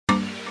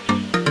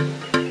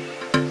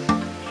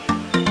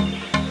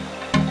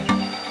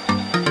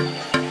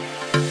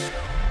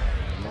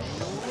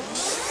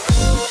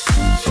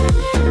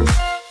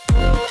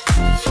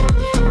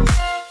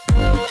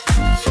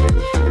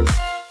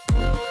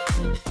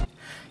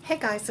Hey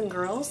guys and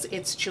girls,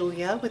 it's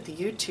Julia with the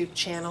YouTube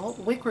channel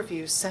Wig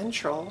Review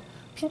Central.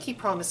 Pinkee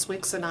Promise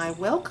Wigs and I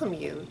welcome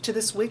you to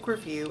this wig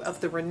review of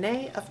the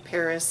Rene of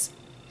Paris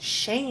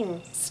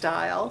Shane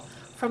style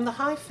from the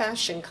High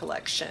Fashion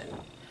collection.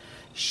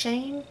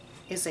 Shane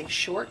is a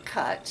short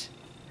cut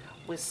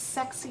with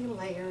sexy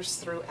layers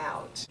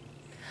throughout.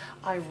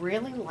 I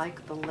really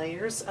like the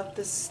layers of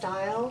this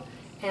style,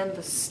 and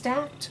the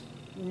stacked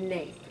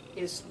nape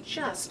is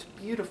just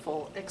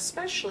beautiful,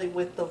 especially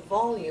with the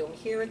volume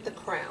here at the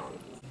crown.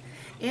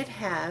 It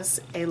has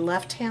a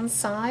left-hand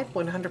side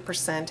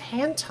 100%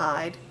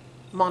 hand-tied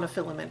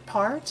monofilament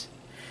part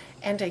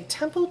and a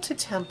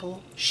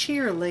temple-to-temple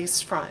sheer lace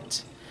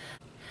front.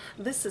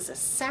 This is a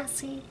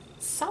sassy,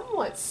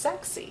 somewhat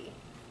sexy,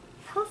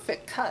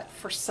 perfect cut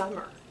for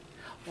summer.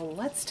 Well,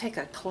 let's take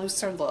a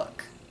closer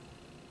look.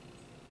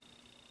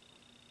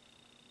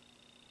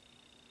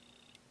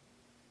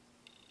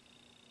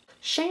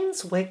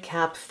 Shane's wig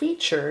cap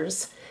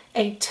features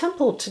a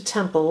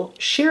temple-to-temple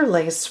sheer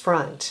lace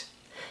front.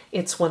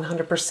 It's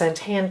 100%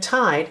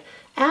 hand-tied,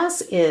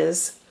 as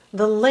is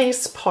the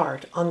lace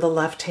part on the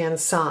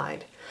left-hand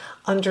side.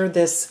 Under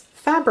this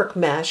fabric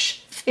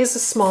mesh is a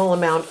small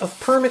amount of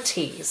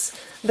permatease.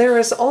 There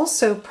is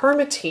also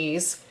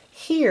permatease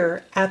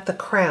here at the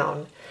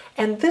crown,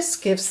 and this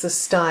gives the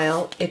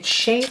style its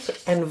shape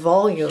and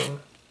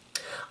volume.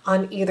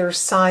 On either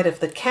side of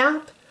the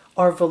cap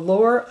are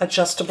velour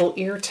adjustable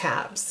ear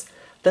tabs.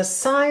 The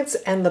sides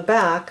and the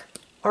back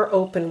are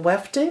open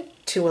wefted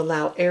to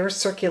allow air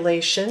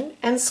circulation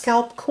and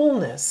scalp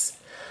coolness.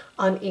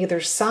 On either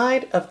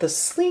side of the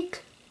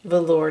sleek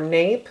velour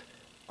nape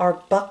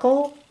are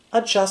buckle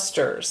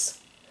adjusters,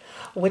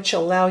 which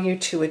allow you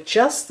to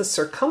adjust the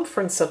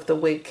circumference of the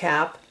wig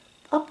cap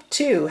up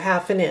to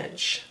 ½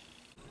 inch.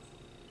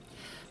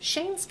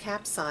 Shane's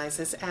cap size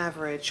is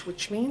average,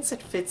 which means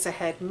it fits a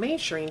head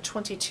measuring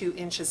 22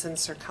 inches in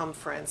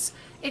circumference,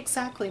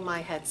 exactly my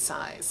head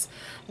size.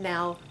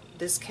 Now,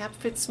 this cap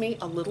fits me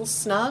a little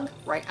snug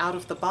right out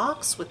of the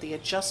box with the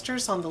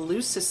adjusters on the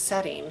loosest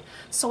setting,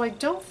 so I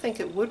don't think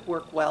it would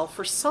work well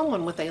for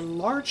someone with a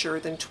larger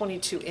than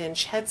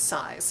 22-inch head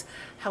size.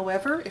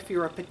 However, if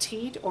you're a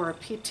petite or a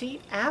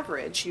petite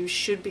average, you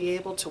should be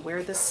able to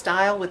wear this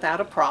style without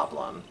a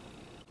problem.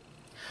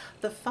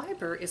 The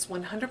fiber is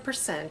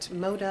 100%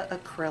 Moda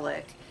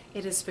acrylic.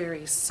 It is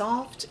very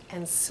soft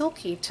and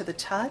silky to the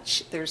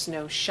touch. There's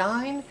no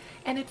shine,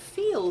 and it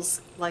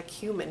feels like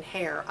human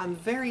hair. I'm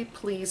very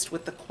pleased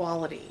with the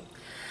quality.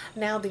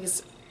 Now,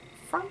 these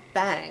front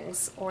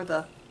bangs, or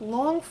the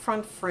long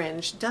front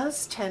fringe,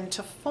 does tend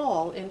to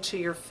fall into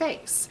your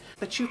face,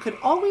 but you could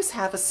always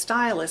have a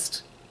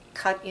stylist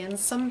cut in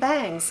some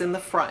bangs in the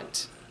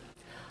front.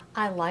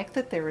 I like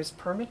that there is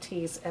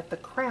permatease at the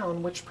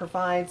crown, which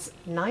provides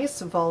nice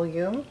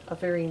volume, a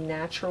very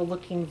natural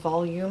looking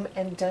volume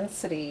and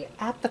density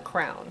at the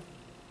crown.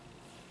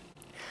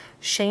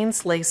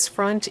 Shane's lace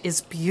front is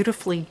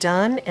beautifully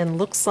done and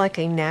looks like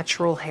a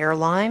natural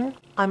hairline.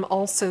 I'm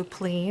also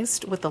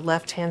pleased with the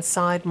left-hand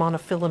side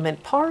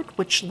monofilament part,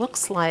 which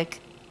looks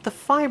like the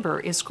fiber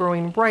is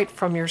growing right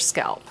from your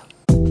scalp.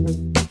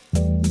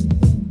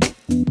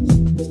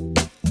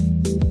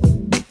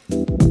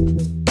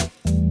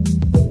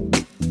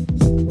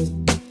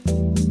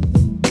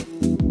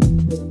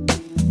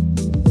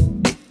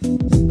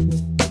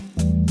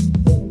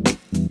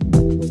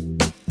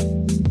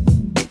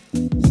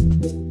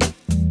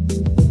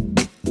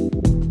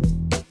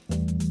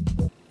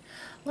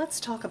 Let's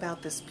talk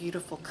about this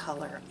beautiful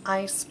color,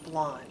 Ice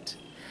Blonde.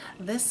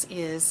 This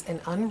is an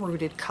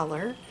unrooted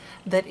color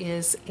that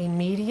is a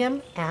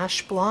medium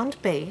ash blonde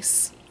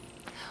base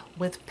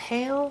with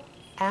pale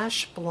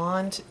ash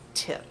blonde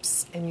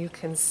tips. And you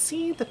can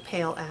see the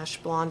pale ash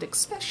blonde,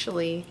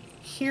 especially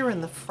here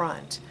in the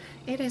front.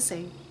 It is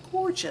a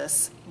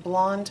gorgeous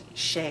blonde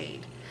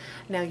shade.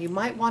 Now, you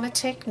might want to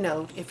take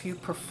note, if you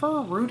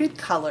prefer rooted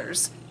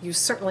colors, you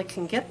certainly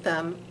can get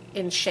them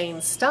in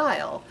Shane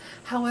style.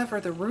 However,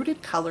 the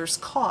rooted colors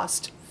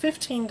cost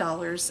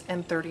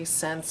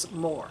 $15.30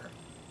 more.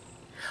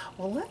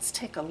 Well, let's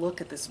take a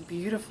look at this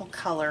beautiful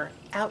color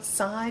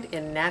outside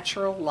in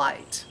natural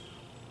light.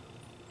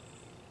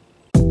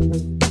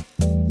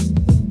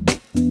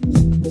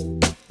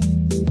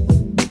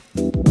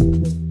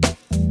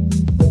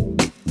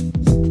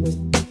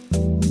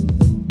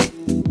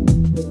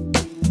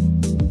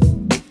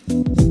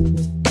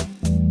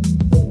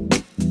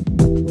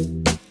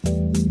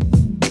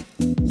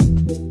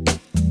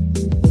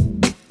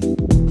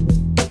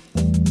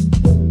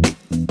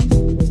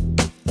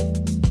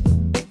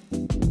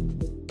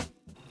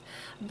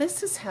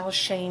 This is how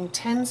Shane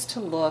tends to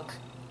look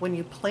when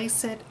you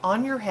place it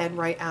on your head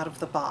right out of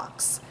the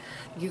box.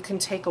 You can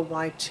take a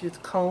wide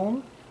tooth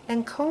comb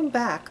and comb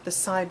back the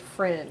side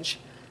fringe.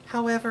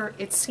 However,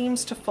 it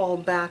seems to fall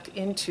back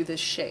into this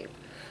shape.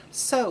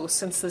 So,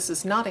 since this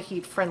is not a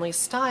heat-friendly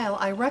style,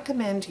 I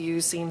recommend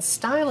using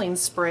styling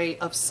spray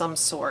of some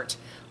sort.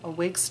 A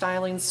wig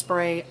styling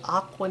spray,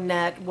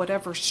 Aquanet,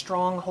 whatever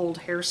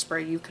stronghold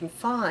hairspray you can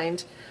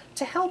find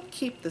to help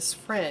keep this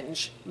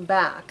fringe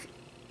back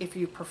if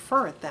you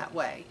prefer it that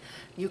way.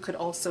 You could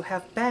also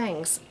have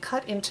bangs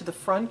cut into the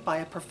front by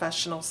a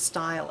professional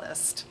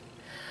stylist.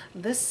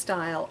 This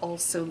style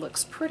also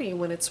looks pretty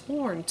when it's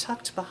worn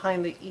tucked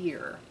behind the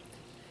ear.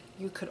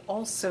 You could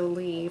also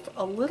leave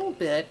a little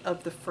bit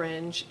of the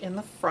fringe in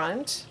the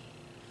front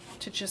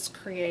to just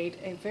create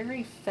a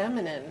very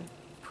feminine,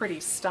 pretty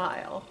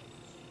style.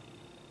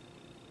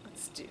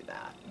 Let's do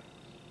that.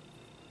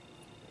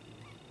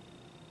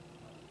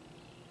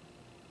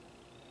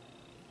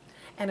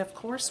 And of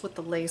course, with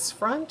the lace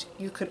front,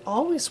 you could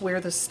always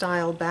wear the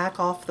style back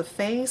off the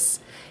face,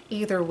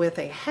 either with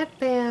a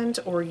headband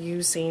or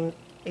using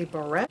a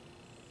barrette.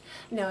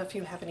 Now, if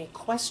you have any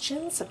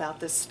questions about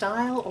this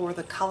style or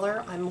the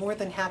color, I'm more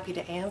than happy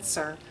to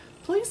answer.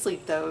 Please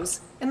leave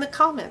those in the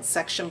comments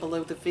section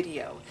below the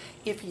video.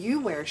 If you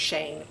wear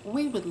Shane,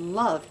 we would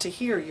love to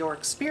hear your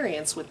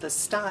experience with this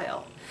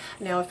style.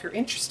 Now, if you're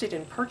interested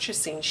in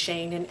purchasing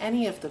Shane in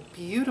any of the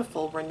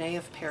beautiful Rene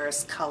of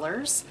Paris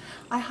colors,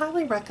 I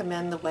highly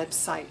recommend the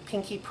website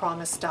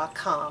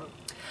pinkeepromise.com.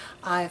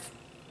 I've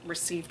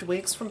received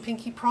wigs from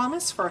Pinkee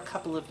Promise for a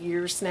couple of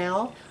years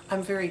now.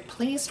 I'm very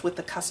pleased with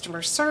the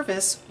customer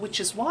service, which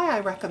is why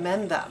I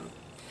recommend them.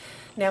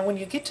 Now, when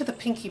you get to the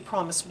Pinkee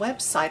Promise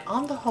website,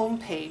 on the home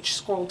page,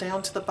 scroll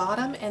down to the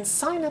bottom and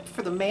sign up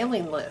for the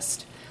mailing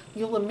list.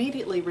 You'll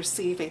immediately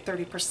receive a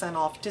 30%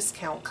 off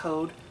discount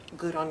code,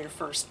 good on your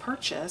first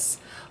purchase.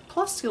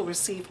 Plus, you'll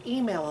receive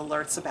email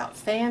alerts about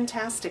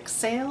fantastic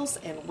sales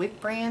and wig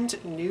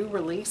brand new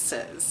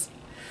releases.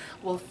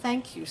 Well,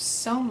 thank you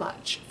so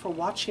much for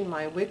watching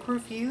my wig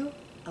review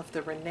of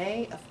the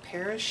Rene of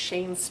Paris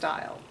Shane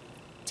style.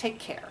 Take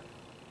care.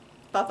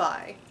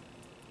 Bye-bye.